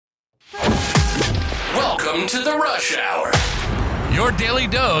Welcome to the Rush Hour. Your daily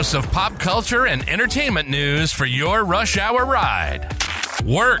dose of pop culture and entertainment news for your rush hour ride.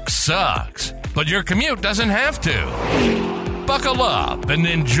 Work sucks, but your commute doesn't have to. Buckle up and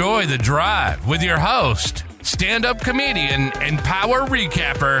enjoy the drive with your host, stand-up comedian and power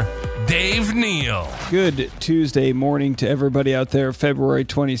recapper, Dave Neal. Good Tuesday morning to everybody out there, February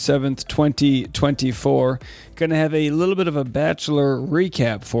 27th, 2024. Going to have a little bit of a Bachelor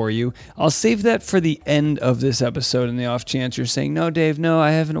recap for you. I'll save that for the end of this episode in the off chance you're saying, no, Dave, no, I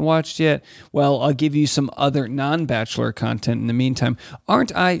haven't watched yet. Well, I'll give you some other non-Bachelor content in the meantime.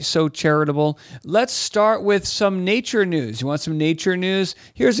 Aren't I so charitable? Let's start with some nature news. You want some nature news?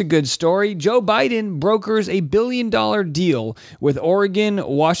 Here's a good story. Joe Biden brokers a $1 billion deal with Oregon,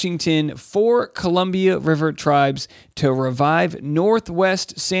 Washington, 4 Columbia River tribes to revive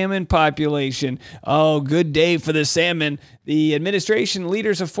Northwest salmon population. Oh, good day for the salmon. The administration,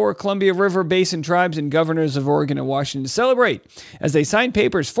 leaders of 4 Columbia River Basin tribes, and governors of Oregon and Washington celebrate as they sign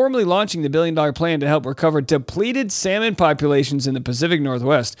papers formally launching the $1 billion plan to help recover depleted salmon populations in the Pacific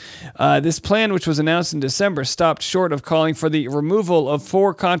Northwest. This plan, which was announced in December, stopped short of calling for the removal of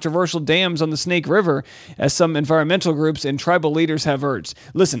 4 controversial dams on the Snake River, as some environmental groups and tribal leaders have urged.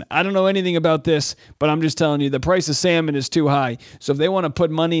 Listen, I don't know anything about this, but I'm just telling you, the price of salmon is too high. So if they want to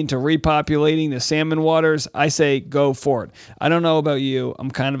put money into repopulating the salmon waters, I say go for it. I don't know about you. I'm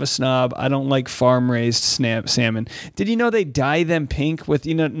kind of a snob. I don't like farm-raised salmon. Did you know they dye them pink with,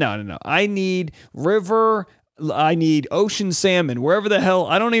 no. I need ocean salmon, wherever the hell.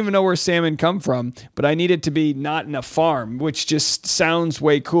 I don't even know where salmon come from, but I need it to be not in a farm, which just sounds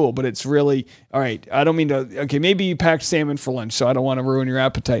way cool, but it's really, all right, I don't mean to, okay, maybe you packed salmon for lunch, so I don't want to ruin your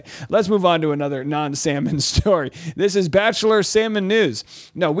appetite. Let's move on to another non-salmon story. This is Bachelor salmon news.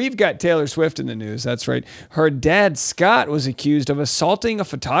 No, we've got Taylor Swift in the news, that's right. Her dad, Scott, was accused of assaulting a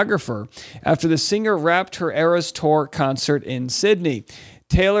photographer after the singer wrapped her Eras Tour concert in Sydney.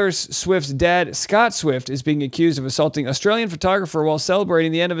 Taylor Swift's dad, Scott Swift, is being accused of assaulting Australian photographer while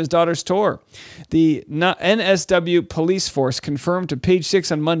celebrating the end of his daughter's tour. The NSW police force confirmed to Page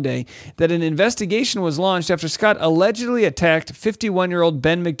 6 on Monday that an investigation was launched after Scott allegedly attacked 51-year-old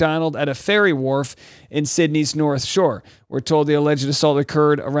Ben McDonald at a ferry wharf in Sydney's North Shore. We're told the alleged assault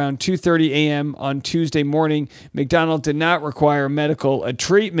occurred around 2:30 a.m. on Tuesday morning. McDonald did not require medical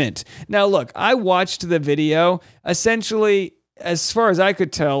treatment. Now, look, I watched the video. Essentially, as far as I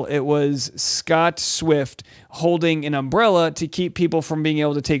could tell, it was Scott Swift holding an umbrella to keep people from being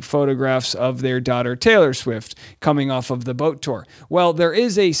able to take photographs of their daughter, Taylor Swift, coming off of the boat tour. Well, there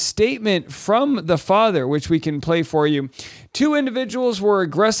is a statement from the father, which we can play for you. 2 individuals were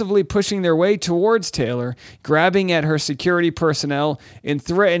aggressively pushing their way towards Taylor, grabbing at her security personnel and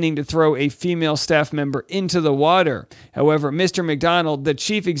threatening to throw a female staff member into the water. However, Mr. McDonald, the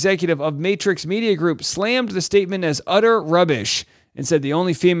chief executive of Matrix Media Group, slammed the statement as utter rubbish and said the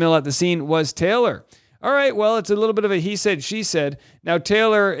only female at the scene was Taylor. All right, well, it's a little bit of a he said, she said. Now,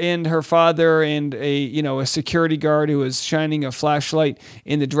 Taylor and her father and a security guard who was shining a flashlight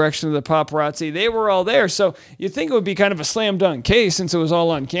in the direction of the paparazzi, they were all there. So you'd think it would be kind of a slam dunk case since it was all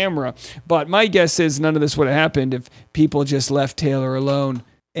on camera. But my guess is none of this would have happened if people just left Taylor alone.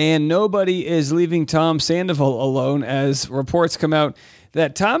 And nobody is leaving Tom Sandoval alone, as reports come out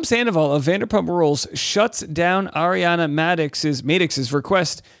that Tom Sandoval of Vanderpump Rules shuts down Ariana Madix's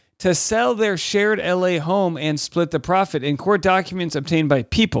request to sell their shared LA home and split the profit in court documents obtained by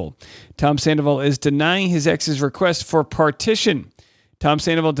People. Tom Sandoval is denying his ex's request for partition. Tom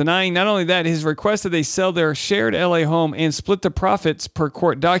Sandoval denying not only that, his request that they sell their shared LA home and split the profits per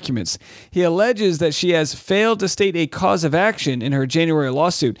court documents. He alleges that she has failed to state a cause of action in her January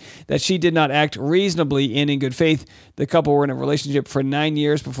lawsuit, that she did not act reasonably and in good faith. The couple were in a relationship for 9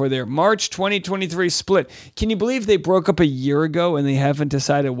 years before their March 2023 split. Can you believe they broke up a year ago and they haven't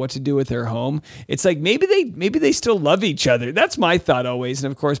decided what to do with their home? It's like maybe they still love each other. That's my thought always.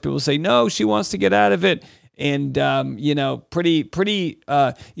 And of course, people say, no, she wants to get out of it. And, their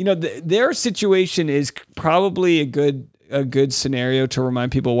situation is probably a good scenario to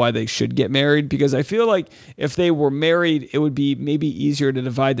remind people why they should get married, because I feel like if they were married, it would be maybe easier to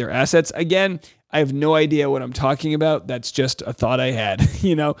divide their assets. Again, I have no idea what I'm talking about. That's just a thought I had.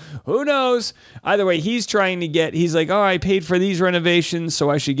 Who knows? Either way, he's like, oh, I paid for these renovations, so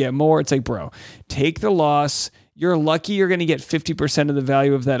I should get more. It's like, bro, take the loss. You're lucky you're going to get 50% of the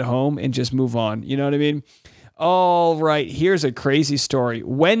value of that home and just move on. You know what I mean? All right, here's a crazy story.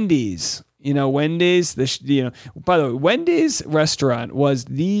 Wendy's. Wendy's, by the way, Wendy's restaurant was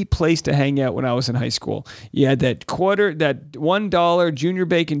the place to hang out when I was in high school. You had that $1 junior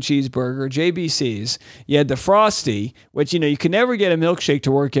bacon cheeseburger, JBC's. You had the Frosty, which, you could never get a milkshake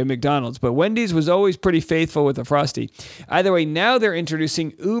to work at McDonald's, but Wendy's was always pretty faithful with the Frosty. Either way, now they're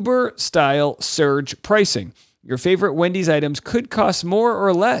introducing Uber-style surge pricing. Your favorite Wendy's items could cost more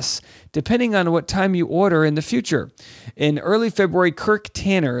or less, depending on what time you order in the future. In early February, Kirk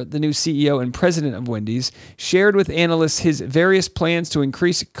Tanner, the new CEO and president of Wendy's, shared with analysts his various plans to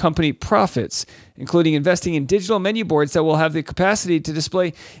increase company profits, including investing in digital menu boards that will have the capacity to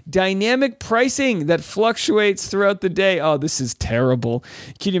display dynamic pricing that fluctuates throughout the day. Oh, this is terrible.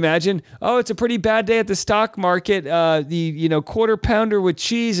 Can you imagine? Oh, it's a pretty bad day at the stock market. The quarter pounder with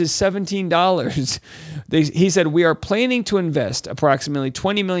cheese is $17. He said, we are planning to invest approximately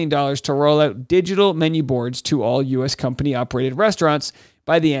 $20 million to roll out digital menu boards to all U.S. company-operated restaurants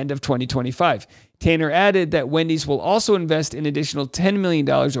by the end of 2025. Tanner added that Wendy's will also invest an additional $10 million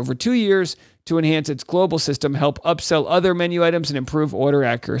over 2 years to enhance its global system, help upsell other menu items, and improve order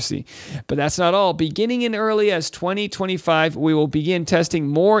accuracy. But that's not all. Beginning in early as 2025, we will begin testing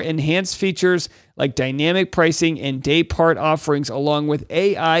more enhanced features like dynamic pricing and day part offerings, along with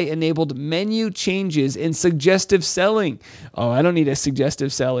AI-enabled menu changes and suggestive selling. Oh, I don't need a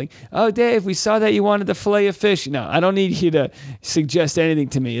suggestive selling. Oh, Dave, we saw that you wanted the filet of fish. No, I don't need you to suggest anything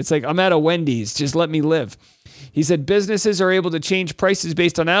to me. It's like, I'm at a Wendy's. Just let me live. He said businesses are able to change prices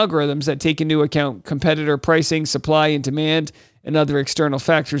based on algorithms that take into account competitor pricing, supply and demand, and other external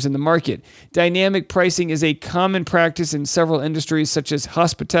factors in the market. Dynamic pricing is a common practice in several industries such as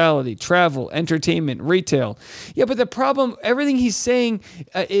hospitality, travel, entertainment, retail. Yeah, but the problem, everything he's saying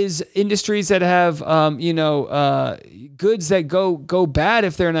is industries that have, goods that go bad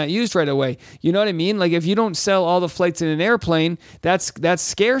if they're not used right away. You know what I mean? Like if you don't sell all the flights in an airplane, that's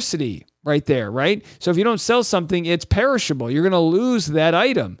scarcity right there, right? So if you don't sell something, it's perishable. You're going to lose that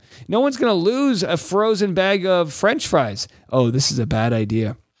item. No one's going to lose a frozen bag of French fries. Oh, this is a bad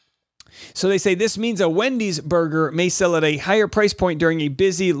idea. So they say this means a Wendy's burger may sell at a higher price point during a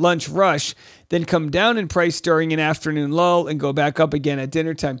busy lunch rush, then come down in price during an afternoon lull and go back up again at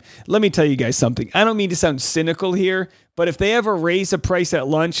dinner time. Let me tell you guys something. I don't mean to sound cynical here, but if they ever raise a price at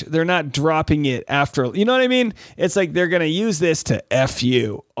lunch, they're not dropping it after. You know what I mean? It's like they're going to use this to F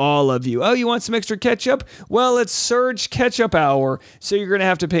you, all of you. Oh, you want some extra ketchup? Well, it's surge ketchup hour, so you're going to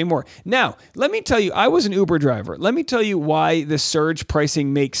have to pay more. Now, let me tell you, I was an Uber driver. Let me tell you why the surge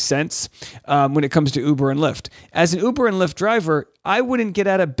pricing makes sense when it comes to Uber and Lyft. As an Uber and Lyft driver, I wouldn't get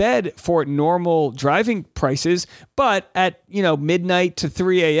out of bed for normal driving prices, but at midnight to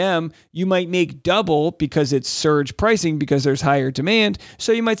 3 a.m., you might make double because it's surge pricing because there's higher demand.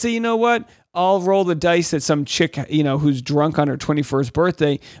 So you might say, you know what? I'll roll the dice that some chick, who's drunk on her 21st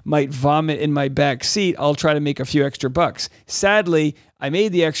birthday might vomit in my back seat. I'll try to make a few extra bucks. Sadly, I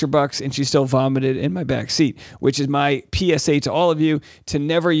made the extra bucks and she still vomited in my back seat, which is my PSA to all of you to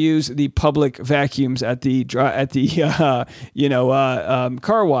never use the public vacuums at the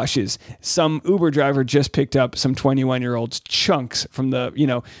car washes. Some Uber driver just picked up some 21-year-old's chunks from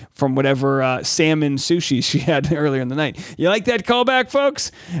from whatever salmon sushi she had earlier in the night. You like that callback,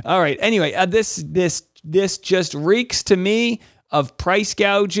 folks? All right. Anyway, this just reeks to me of price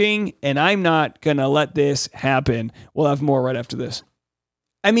gouging, and I'm not going to let this happen. We'll have more right after this.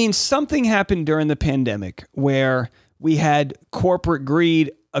 I mean, something happened during the pandemic where we had corporate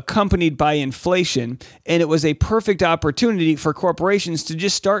greed accompanied by inflation, and it was a perfect opportunity for corporations to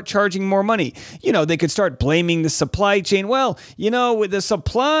just start charging more money. They could start blaming the supply chain. Well, with the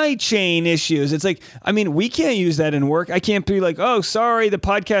supply chain issues, it's like, we can't use that in work. I can't be like, oh, sorry, the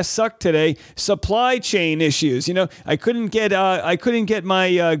podcast sucked today. Supply chain issues. I couldn't get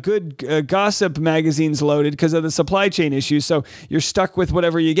my good gossip magazines loaded because of the supply chain issues. So you're stuck with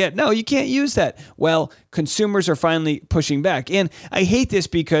whatever you get. No, you can't use that. Well, consumers are finally pushing back. And I hate this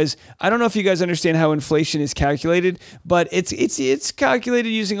because I don't know if you guys understand how inflation is calculated, but it's calculated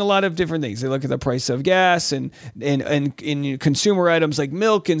using a lot of different things. They look at the price of gas and consumer items like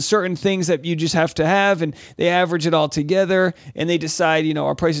milk and certain things that you just have to have, and they average it all together and they decide,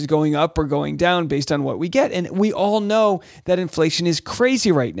 our price is going up or going down based on what we get. And we all know that inflation is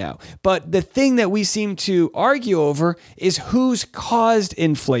crazy right now. But the thing that we seem to argue over is who's caused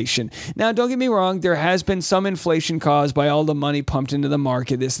inflation. Now, don't get me wrong, there has been some inflation caused by all the money pumped into the market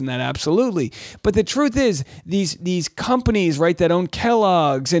look at this and that, absolutely. But the truth is, these companies, right, that own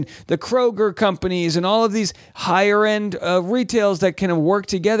Kellogg's and the Kroger companies and all of these higher end retails that can work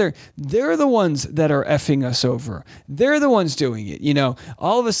together, they're the ones that are effing us over. They're the ones doing it.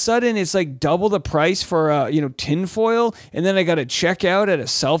 All of a sudden it's like double the price for tinfoil, and then I got to check out at a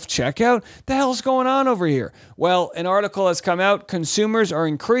self-checkout. The hell's going on over here? Well, an article has come out. Consumers are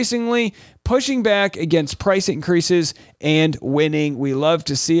increasingly pushing back against price increases and winning. We love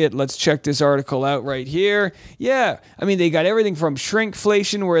to see it. Let's check this article out right here. Yeah, I mean, they got everything from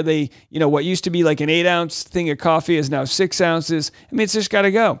shrinkflation, where they, what used to be like an 8-ounce thing of coffee is now 6 ounces. I mean, it's just got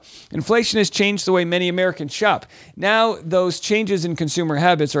to go. Inflation has changed the way many Americans shop. Now, those changes in consumer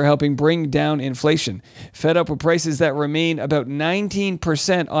habits are helping bring down inflation. Fed up with prices that remain about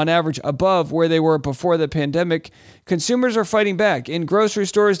 19% on average above where they were before the pandemic, consumers are fighting back. In grocery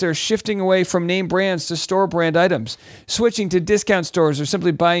stores, they're shifting away from name brands to store brand items, switching to discount stores, or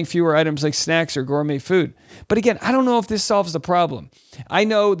simply buying fewer items like snacks or gourmet food. But again, I don't know if this solves the problem. I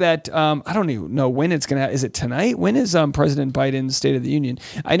know that, I don't even know when it's going to, is it tonight? When is President Biden's State of the Union?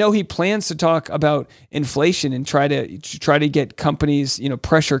 I know he plans to talk about inflation and try to get companies,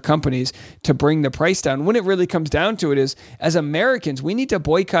 pressure companies to bring the price down. When it really comes down to it is, as Americans, we need to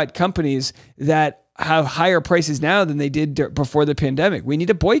boycott companies that have higher prices now than they did before the pandemic. We need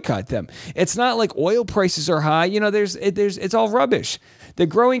to boycott them. It's not like oil prices are high. It's all rubbish. The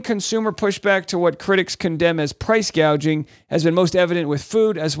growing consumer pushback to what critics condemn as price gouging has been most evident with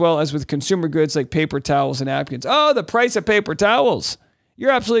food as well as with consumer goods like paper towels and napkins. Oh, the price of paper towels.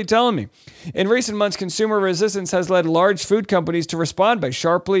 You're absolutely telling me. In recent months, consumer resistance has led large food companies to respond by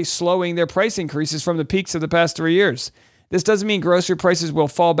sharply slowing their price increases from the peaks of the past 3 years. This doesn't mean grocery prices will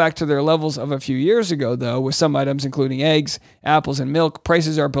fall back to their levels of a few years ago, though. With some items, including eggs, apples, and milk,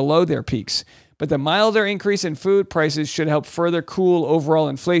 prices are below their peaks. But the milder increase in food prices should help further cool overall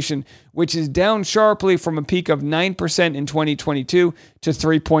inflation, which is down sharply from a peak of 9% in 2022 to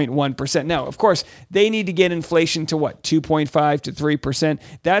 3.1%. Now, of course, they need to get inflation to what? 2.5 to 3%.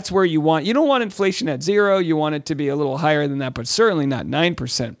 That's where you don't want inflation at 0. You want it to be a little higher than that, but certainly not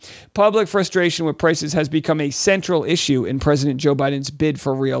 9%. Public frustration with prices has become a central issue in President Joe Biden's bid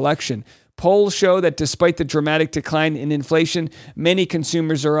for re-election. Polls show that despite the dramatic decline in inflation, many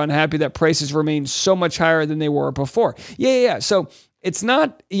consumers are unhappy that prices remain so much higher than they were before. Yeah. So it's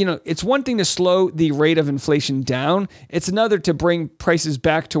not, it's one thing to slow the rate of inflation down. It's another to bring prices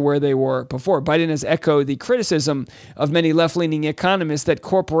back to where they were before. Biden has echoed the criticism of many left-leaning economists that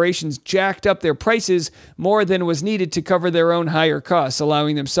corporations jacked up their prices more than was needed to cover their own higher costs,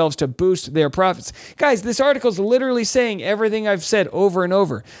 allowing themselves to boost their profits. Guys, this article is literally saying everything I've said over and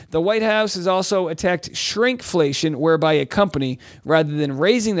over. The White House has also attacked shrinkflation, whereby a company, rather than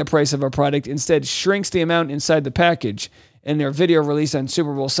raising the price of a product, instead shrinks the amount inside the package. In their video released on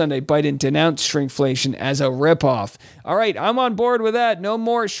Super Bowl Sunday, Biden denounced shrinkflation as a ripoff. All right, I'm on board with that. No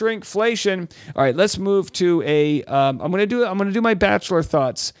more shrinkflation. All right, let's move to I'm gonna do my Bachelor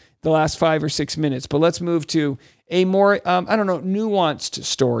thoughts the last 5 or 6 minutes, but let's move to a more nuanced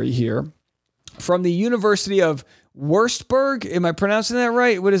story here from the University of Würzburg. Am I pronouncing that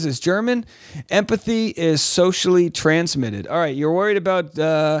right? What is this, German? Empathy is socially transmitted. All right, you're worried about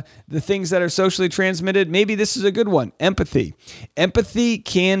the things that are socially transmitted? Maybe this is a good one. Empathy. Empathy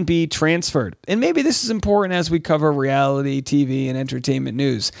can be transferred. And maybe this is important as we cover reality, TV, and entertainment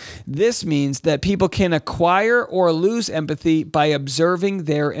news. This means that people can acquire or lose empathy by observing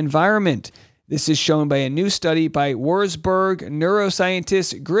their environment. This is shown by a new study by Würzburg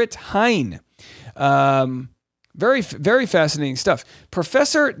neuroscientist Grit Hein. Very, very fascinating stuff.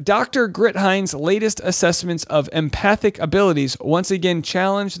 Professor Dr. Grit Hein's latest assessments of empathic abilities once again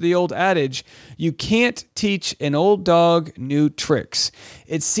challenged the old adage, you can't teach an old dog new tricks.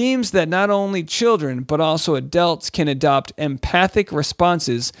 It seems that not only children, but also adults can adopt empathic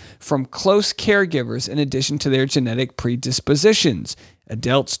responses from close caregivers in addition to their genetic predispositions.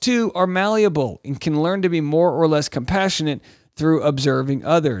 Adults, too, are malleable and can learn to be more or less compassionate through observing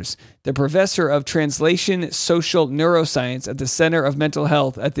others. The professor of translation social neuroscience at the Center of Mental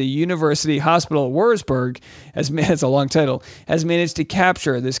Health at the University Hospital Würzburg, has a long title, has managed to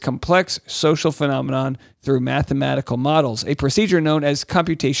capture this complex social phenomenon through mathematical models, a procedure known as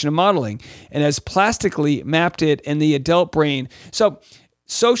computational modeling, and has plastically mapped it in the adult brain. So,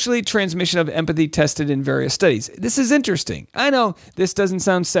 socially transmission of empathy tested in various studies. This is interesting. I know this doesn't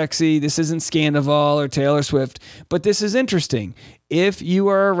sound sexy. This isn't Sandoval or Taylor Swift, but this is interesting. If you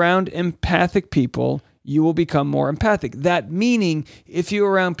are around empathic people, you will become more empathic. That meaning if you're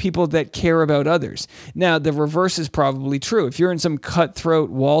around people that care about others. Now, the reverse is probably true. If you're in some cutthroat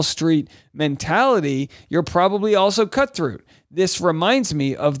Wall Street mentality, you're probably also cutthroat. This reminds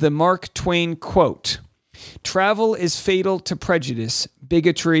me of the Mark Twain quote: "Travel is fatal to prejudice,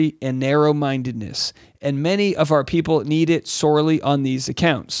 bigotry, and narrow-mindedness, and many of our people need it sorely on these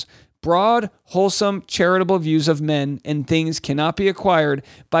accounts. Broad, wholesome, charitable views of men and things cannot be acquired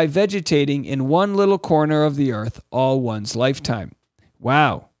by vegetating in one little corner of the earth all one's lifetime."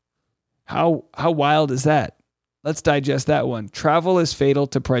 Wow. How wild is that? Let's digest that one. Travel is fatal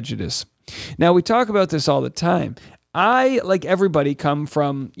to prejudice. Now, we talk about this all the time. I, like everybody, come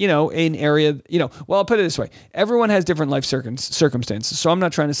from, an area, well, I'll put it this way. Everyone has different life circumstances. So I'm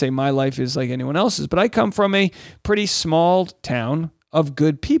not trying to say my life is like anyone else's, but I come from a pretty small town of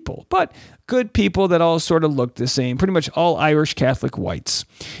good people, but good people that all sort of look the same, pretty much all Irish Catholic whites.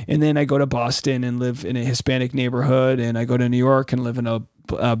 And then I go to Boston and live in a Hispanic neighborhood, and I go to New York and live in a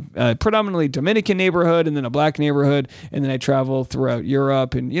predominantly Dominican neighborhood, and then a black neighborhood, and then I travel throughout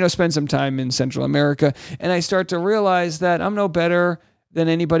Europe and spend some time in Central America, and I start to realize that I'm no better than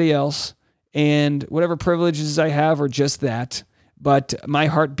anybody else, and whatever privileges I have are just that, but my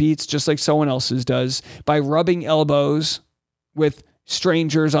heart beats just like someone else's does. By rubbing elbows with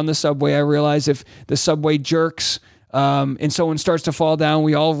strangers on the subway, I realize if the subway jerks and someone starts to fall down,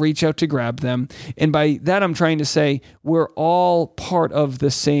 we all reach out to grab them. And by that, I'm trying to say we're all part of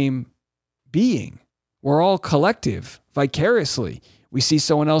the same being. We're all collective, vicariously. We see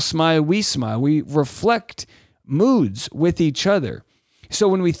someone else smile, we smile. We reflect moods with each other. So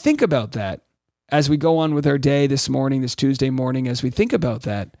when we think about that, as we go on with our day this Tuesday morning, as we think about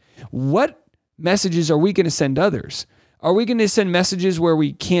that, what messages are we going to send others? Are we going to send messages where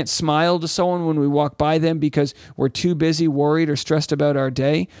we can't smile to someone when we walk by them because we're too busy, worried, or stressed about our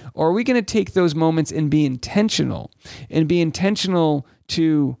day? Or are we going to take those moments and be intentional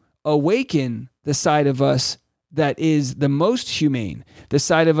to awaken the side of us that is the most humane, the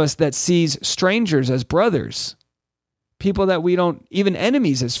side of us that sees strangers as brothers, people that we don't, even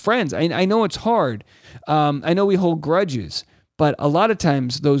enemies as friends? I know it's hard. I know we hold grudges, but a lot of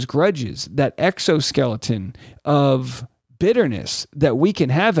times those grudges, that exoskeleton of bitterness that we can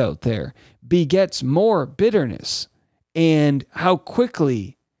have out there, begets more bitterness. And how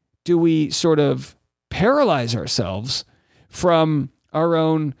quickly do we sort of paralyze ourselves from our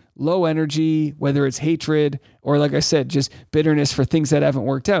own low energy, whether it's hatred or, like I said, just bitterness for things that haven't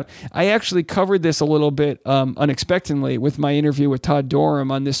worked out. I actually covered this a little bit unexpectedly with my interview with Todd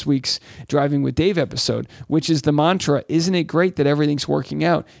Dorham on this week's Driving with Dave episode, which is the mantra, isn't it great that everything's working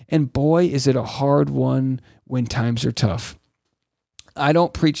out? And boy, is it a hard one when times are tough. I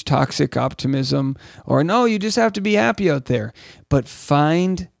don't preach toxic optimism or no, you just have to be happy out there, but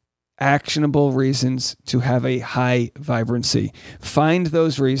find actionable reasons to have a high vibrancy. Find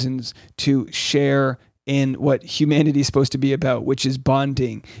those reasons to share in what humanity is supposed to be about, which is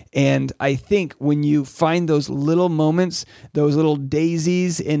bonding. And I think when you find those little moments, those little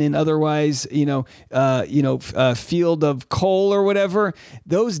daisies in an otherwise, field of coal or whatever,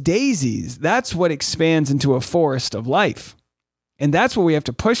 those daisies, that's what expands into a forest of life. And that's what we have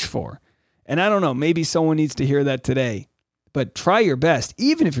to push for. And I don't know, maybe someone needs to hear that today. But try your best,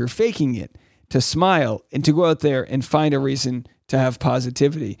 even if you're faking it, to smile and to go out there and find a reason to have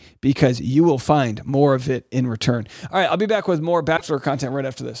positivity, because you will find more of it in return. All right, I'll be back with more Bachelor content right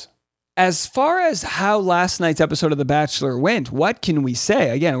after this. As far as how last night's episode of The Bachelor went, what can we say?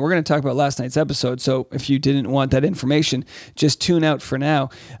 Again, we're going to talk about last night's episode, so if you didn't want that information, just tune out for now.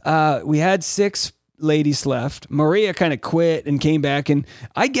 We had 6 ladies left. Maria kind of quit and came back, and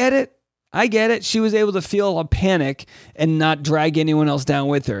I get it. She was able to feel a panic and not drag anyone else down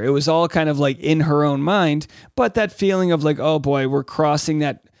with her. It was all kind of like in her own mind, but that feeling of like, oh boy, we're crossing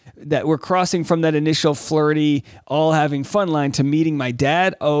from that initial flirty, all having fun line to meeting my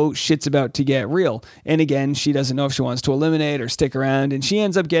dad. Oh, shit's about to get real. And again, she doesn't know if she wants to eliminate or stick around, and she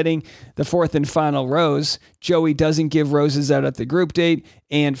ends up getting the 4th and final rose. Joey doesn't give roses out at the group date,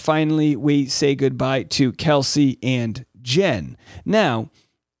 and finally we say goodbye to Kelsey and Jen. Now,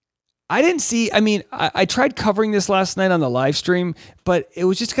 I tried covering this last night on the live stream, but it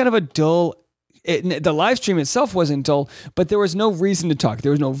was just kind of a dull. The live stream itself wasn't dull, but there was no reason to talk.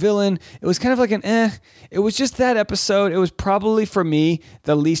 There was no villain. It was kind of like it was just that episode. It was probably, for me,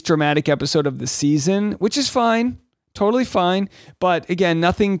 the least dramatic episode of the season, which is fine. Totally fine. But again,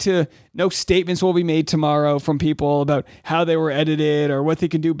 no statements will be made tomorrow from people about how they were edited or what they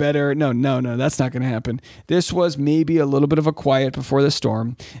can do better. No, that's not going to happen. This was maybe a little bit of a quiet before the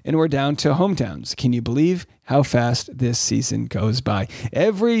storm, and we're down to hometowns. Can you believe how fast this season goes by?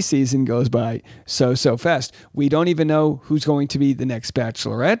 Every season goes by so fast. We don't even know who's going to be the next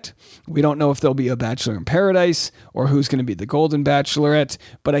Bachelorette. We don't know if there'll be a Bachelor in Paradise or who's going to be the Golden Bachelorette.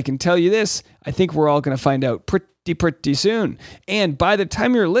 But I can tell you this, I think we're all going to find out pretty soon. And by the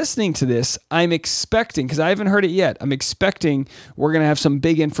time you're listening to this, I'm expecting, because I haven't heard it yet, I'm expecting we're going to have some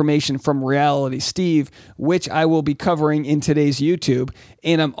big information from Reality Steve, which I will be covering in today's YouTube.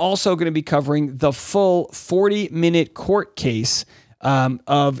 And I'm also going to be covering the full 40-minute court case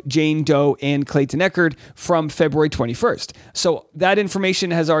of Jane Doe and Clayton Echard from February 21st. So that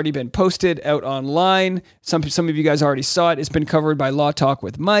information has already been posted out online. Some of you guys already saw it. It's been covered by Law Talk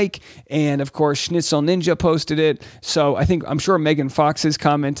with Mike. And of course, Schnitzel Ninja posted it. So I'm sure Megan Fox has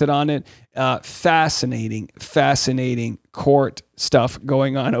commented on it. Fascinating court stuff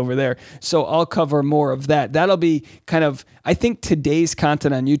going on over there. So I'll cover more of that. That'll be I think today's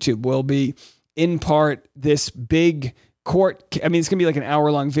content on YouTube will be in part this big court. I mean, it's going to be like an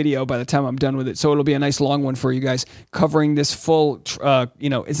hour-long video by the time I'm done with it. So it'll be a nice long one for you guys covering this full,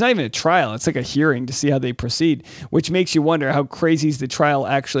 it's not even a trial. It's like a hearing to see how they proceed, which makes you wonder how crazy is the trial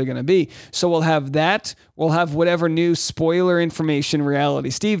actually going to be. So we'll have that. We'll have whatever new spoiler information Reality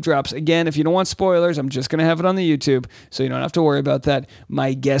Steve drops. Again, if you don't want spoilers, I'm just going to have it on the YouTube, so you don't have to worry about that.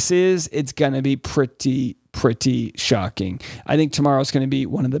 My guess is it's going to be pretty shocking. I think tomorrow's going to be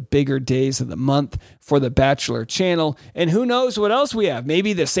one of the bigger days of the month for the Bachelor channel. And who knows what else we have?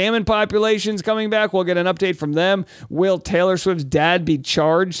 Maybe the salmon population's coming back. We'll get an update from them. Will Taylor Swift's dad be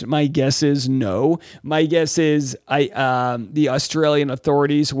charged? My guess is no. My guess is the Australian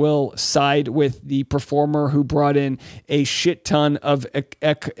authorities will side with the performer who brought in a shit ton of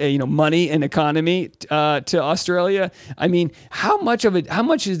money and economy to Australia. I mean, how much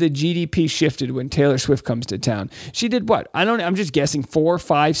is the GDP shifted when Taylor Swift comes to town? She did what? I'm just guessing 4 or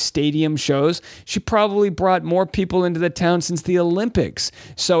 5 stadium shows. She probably brought more people into the town since the Olympics.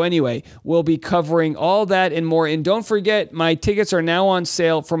 So anyway, we'll be covering all that and more. And don't forget, my tickets are now on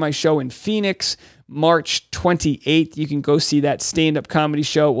sale for my show in Phoenix, March 28th. You can go see that stand-up comedy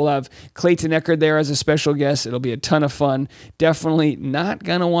show. We'll have Clayton Echard there as a special guest. It'll be a ton of fun. Definitely not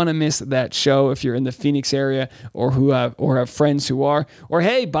going to want to miss that show if you're in the Phoenix area or have friends who are. Or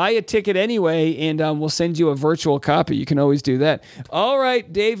hey, buy a ticket anyway, and we'll send you a virtual copy. You can always do that. All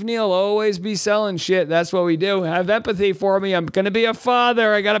right, Dave Neal, always be selling shit. That's what we do. Have empathy for me. I'm going to be a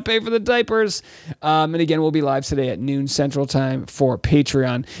father. I got to pay for the diapers. And again, we'll be live today at noon Central Time for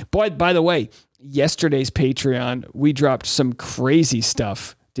Patreon. Boy, by the way, yesterday's Patreon, we dropped some crazy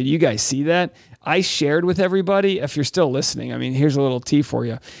stuff. Did you guys see that? I shared with everybody, if you're still listening, I mean, here's a little tea for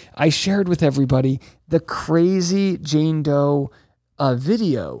you. I shared with everybody the crazy Jane Doe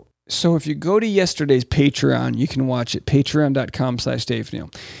video. So if you go to yesterday's Patreon, you can watch it, patreon.com/Dave Neal.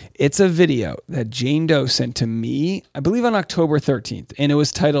 It's a video that Jane Doe sent to me, I believe on October 13th. And it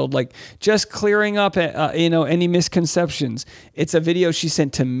was titled just clearing up, any misconceptions. It's a video she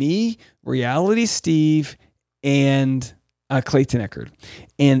sent to me, Reality Steve, and Clayton Echard.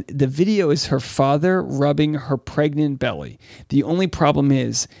 And the video is her father rubbing her pregnant belly. The only problem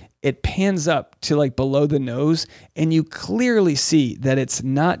is it pans up to below the nose, and you clearly see that it's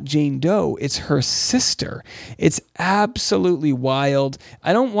not Jane Doe, it's her sister. It's absolutely wild.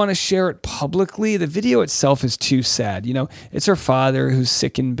 I don't want to share it publicly. The video itself is too sad. It's her father who's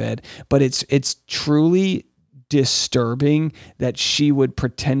sick in bed, but it's truly disturbing that she would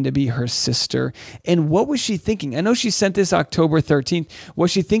pretend to be her sister. And what was she thinking? I know she sent this October 13th.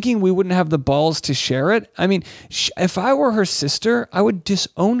 Was she thinking we wouldn't have the balls to share it? I mean, if I were her sister, I would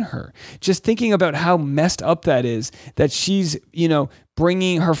disown her. Just thinking about how messed up that is, that she's,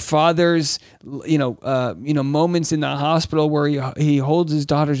 bringing her father's, moments in the hospital where he holds his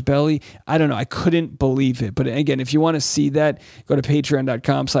daughter's belly. I don't know. I couldn't believe it. But again, if you want to see that, go to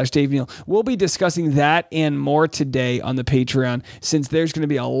patreon.com/Dave Neal. We'll be discussing that and more today on the Patreon, since there's going to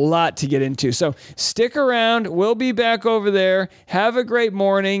be a lot to get into. So stick around. We'll be back over there. Have a great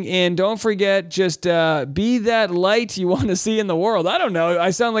morning. And don't forget, just be that light you want to see in the world. I don't know.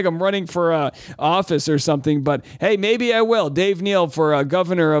 I sound like I'm running for office or something, but hey, maybe I will. Dave Neal for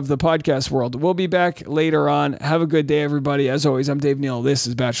governor of the podcast world. We'll be back later on. Have a good day, everybody. As always, I'm Dave Neal. This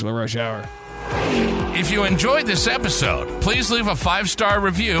is Bachelor Rush Hour. If you enjoyed this episode, please leave a 5-star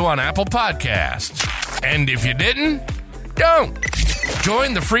review on Apple Podcasts. And if you didn't, don't.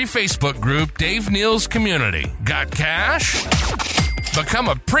 Join the free Facebook group Dave Neal's Community. Got cash? Become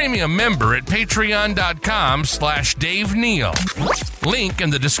a premium member at patreon.com/Dave Neal. Link in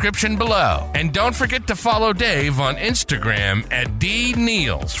the description below. And don't forget to follow Dave on Instagram at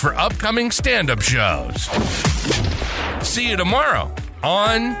DNeals for upcoming stand-up shows. See you tomorrow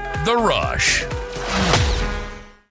on The Rush.